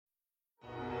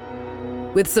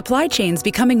With supply chains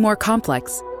becoming more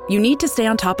complex, you need to stay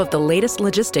on top of the latest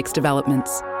logistics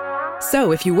developments.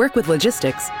 So if you work with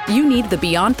logistics, you need the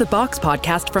Beyond the Box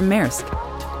podcast from Maersk.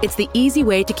 It's the easy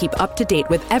way to keep up to date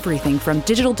with everything from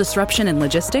digital disruption in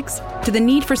logistics to the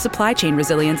need for supply chain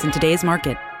resilience in today's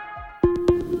market.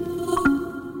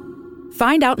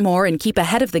 Find out more and keep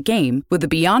ahead of the game with the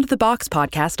Beyond the Box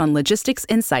podcast on logistics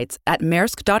insights at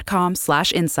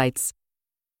maersk.com/insights.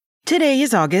 Today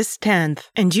is August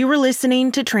 10th, and you are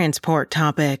listening to Transport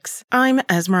Topics. I'm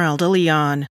Esmeralda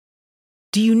Leon.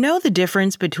 Do you know the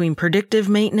difference between predictive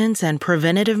maintenance and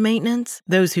preventative maintenance?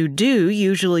 Those who do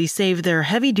usually save their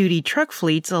heavy-duty truck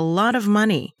fleets a lot of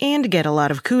money and get a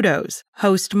lot of kudos.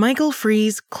 Host Michael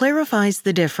Fries clarifies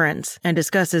the difference and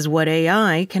discusses what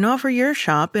AI can offer your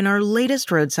shop in our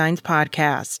latest Road Signs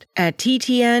podcast at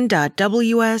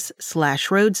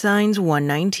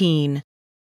ttn.ws/roadsigns119.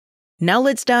 Now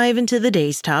let's dive into the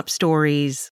day's top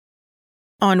stories.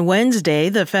 On Wednesday,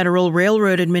 the Federal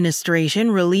Railroad Administration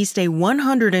released a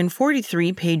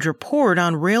 143-page report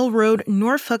on Railroad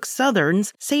Norfolk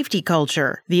Southern's safety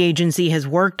culture. The agency has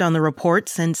worked on the report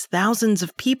since thousands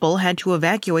of people had to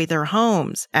evacuate their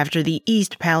homes after the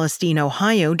East Palestine,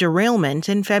 Ohio derailment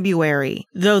in February.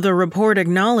 Though the report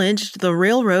acknowledged the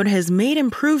railroad has made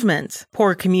improvements,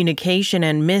 poor communication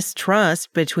and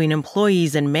mistrust between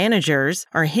employees and managers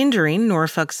are hindering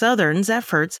Norfolk Southern's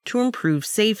efforts to improve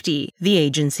safety,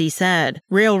 the agency said.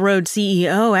 Railroad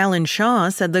CEO Alan Shaw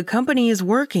said the company is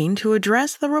working to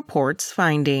address the report's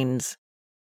findings.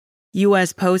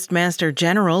 U.S. Postmaster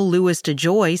General Louis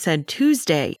DeJoy said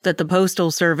Tuesday that the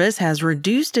Postal Service has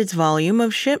reduced its volume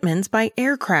of shipments by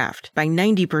aircraft by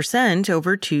 90%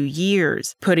 over 2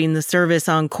 years, putting the service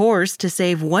on course to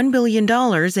save $1 billion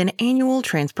in annual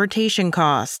transportation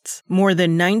costs. More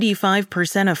than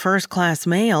 95% of first-class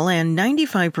mail and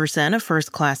 95% of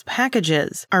first-class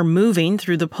packages are moving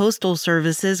through the Postal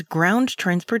Service's ground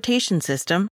transportation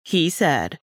system, he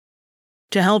said.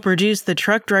 To help reduce the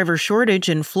truck driver shortage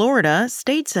in Florida,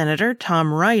 State Senator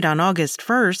Tom Wright on August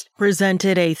 1st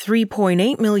presented a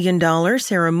 $3.8 million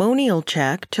ceremonial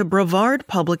check to Brevard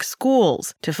Public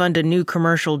Schools to fund a new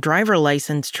commercial driver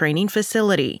license training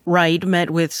facility. Wright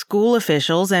met with school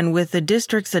officials and with the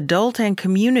district's adult and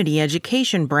community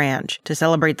education branch to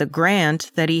celebrate the grant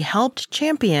that he helped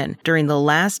champion during the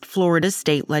last Florida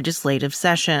state legislative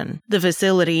session. The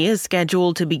facility is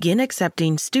scheduled to begin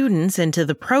accepting students into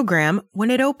the program when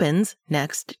it opens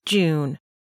next June.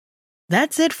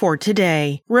 That's it for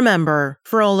today. Remember,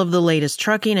 for all of the latest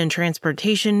trucking and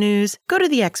transportation news, go to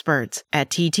the experts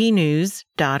at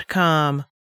ttnews.com.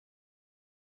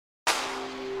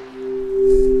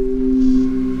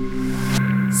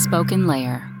 Spoken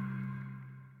Layer.